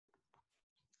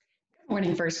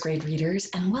Morning, first grade readers,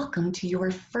 and welcome to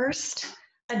your first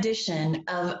edition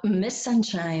of Miss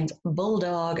Sunshine's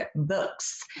Bulldog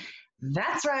Books.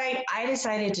 That's right, I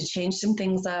decided to change some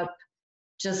things up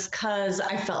just because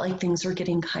I felt like things were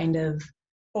getting kind of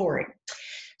boring.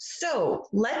 So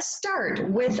let's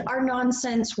start with our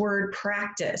nonsense word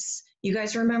practice. You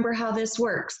guys remember how this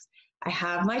works. I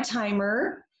have my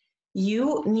timer.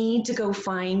 You need to go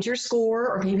find your score,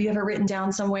 or maybe you have it written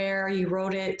down somewhere, you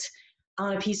wrote it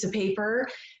on a piece of paper.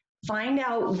 Find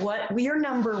out what your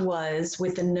number was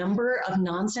with the number of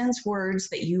nonsense words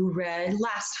that you read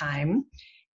last time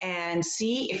and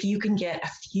see if you can get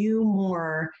a few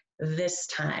more this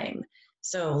time.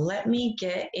 So let me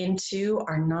get into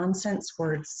our nonsense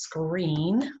word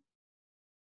screen.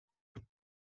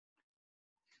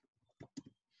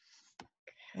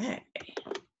 Okay.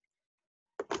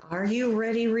 Are you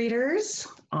ready, readers?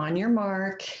 On your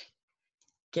mark,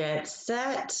 get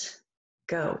set,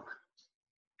 go.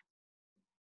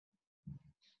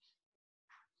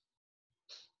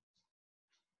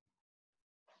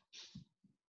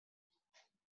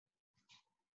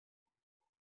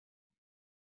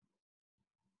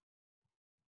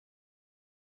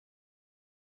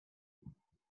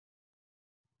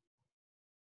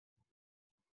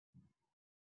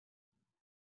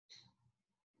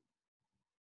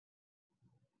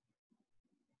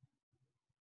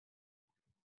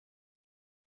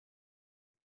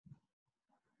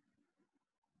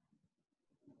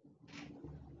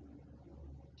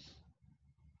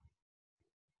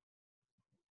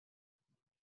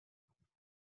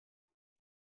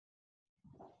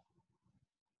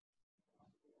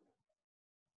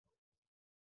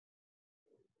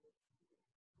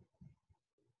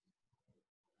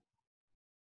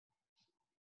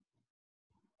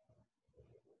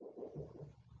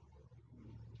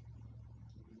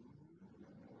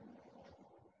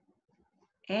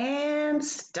 And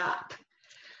stop.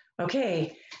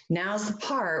 Okay, now's the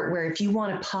part where if you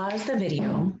want to pause the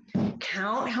video,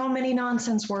 count how many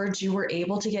nonsense words you were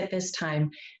able to get this time,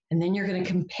 and then you're going to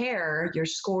compare your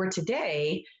score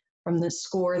today from the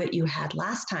score that you had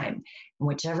last time. And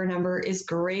whichever number is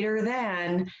greater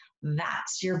than,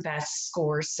 that's your best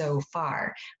score so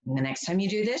far. And the next time you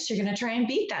do this, you're going to try and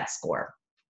beat that score.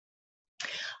 All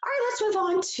right, let's move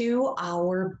on to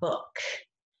our book.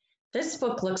 This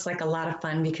book looks like a lot of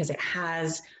fun because it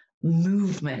has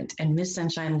movement, and Miss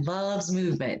Sunshine loves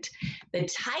movement. The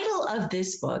title of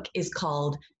this book is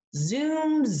called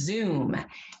Zoom Zoom,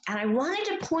 and I wanted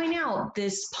to point out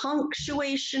this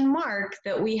punctuation mark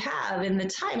that we have in the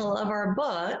title of our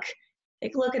book.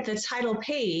 Take a look at the title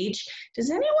page. Does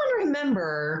anyone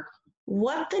remember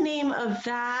what the name of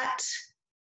that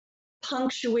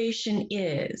punctuation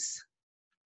is?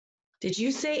 Did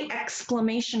you say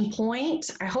exclamation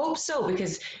point? I hope so,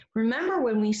 because remember,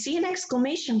 when we see an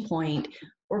exclamation point,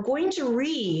 we're going to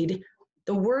read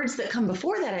the words that come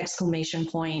before that exclamation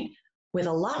point with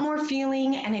a lot more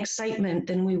feeling and excitement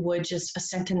than we would just a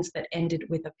sentence that ended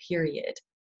with a period.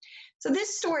 So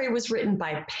this story was written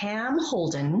by Pam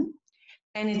Holden,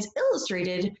 and it's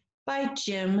illustrated by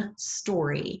Jim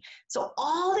Story. So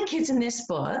all the kids in this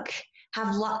book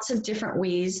have lots of different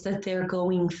ways that they're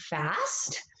going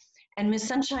fast. And Miss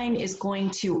Sunshine is going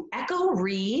to echo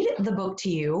read the book to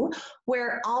you,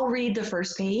 where I'll read the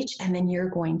first page and then you're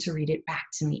going to read it back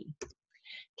to me.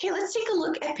 Okay, let's take a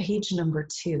look at page number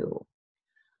 2.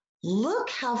 Look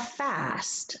how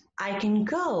fast I can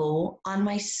go on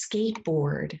my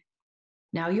skateboard.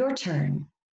 Now your turn.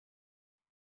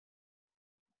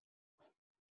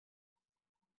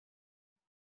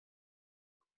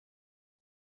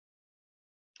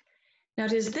 Now,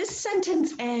 does this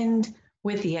sentence end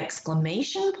with the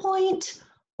exclamation point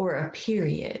or a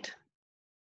period?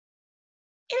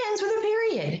 It ends with a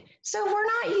period. So we're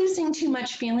not using too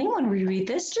much feeling when we read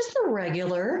this, just the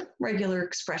regular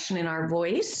expression in our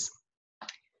voice.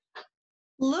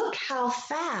 Look how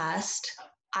fast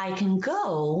I can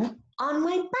go on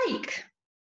my bike.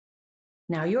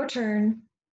 Now your turn.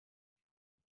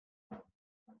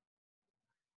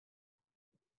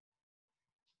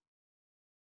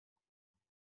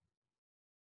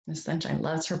 Miss Sunshine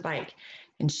loves her bike,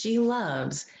 and she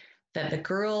loves that the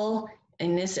girl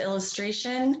in this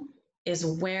illustration is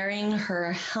wearing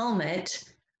her helmet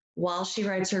while she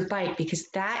rides her bike, because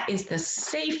that is the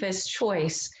safest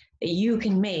choice that you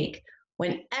can make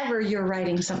whenever you're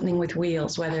riding something with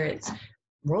wheels, whether it's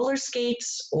roller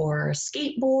skates or a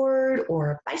skateboard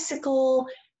or a bicycle.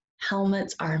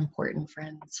 Helmets are important,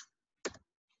 friends.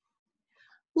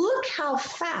 Look how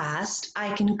fast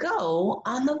I can go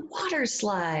on the water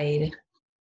slide.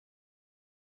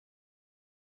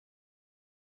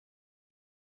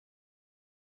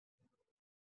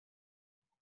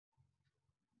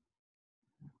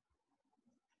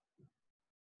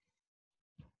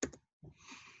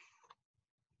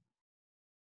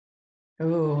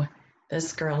 Ooh,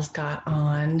 this girl's got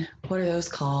on, what are those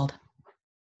called?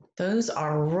 Those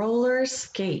are roller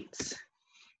skates.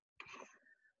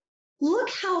 Look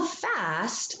how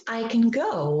fast I can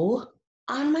go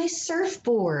on my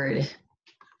surfboard.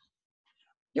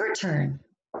 Your turn.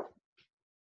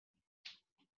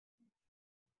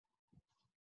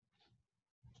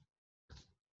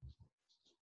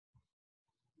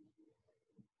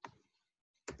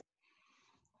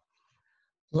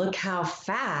 Look how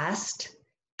fast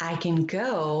I can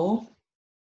go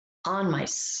on my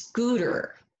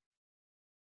scooter.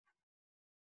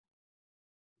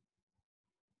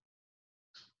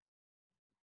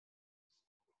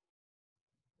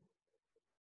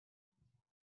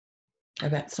 I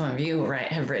bet some of you, right,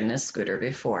 have ridden a scooter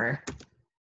before.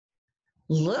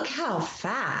 Look how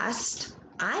fast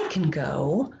I can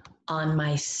go on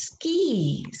my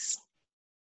skis.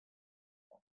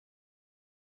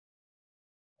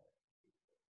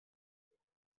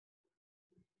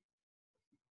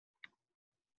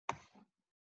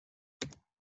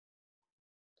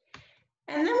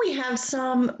 And then we have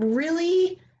some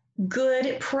really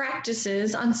good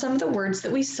practices on some of the words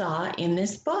that we saw in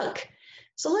this book.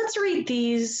 So let's read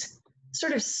these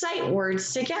sort of sight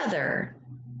words together.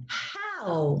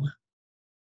 How,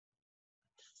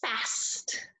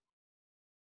 fast,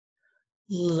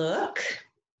 look,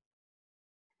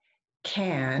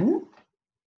 can,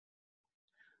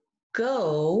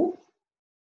 go,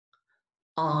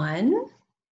 on,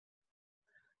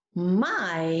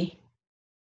 my,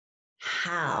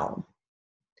 how.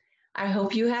 I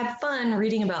hope you had fun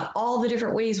reading about all the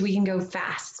different ways we can go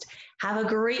fast. Have a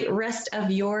great rest of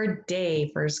your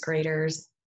day, first graders.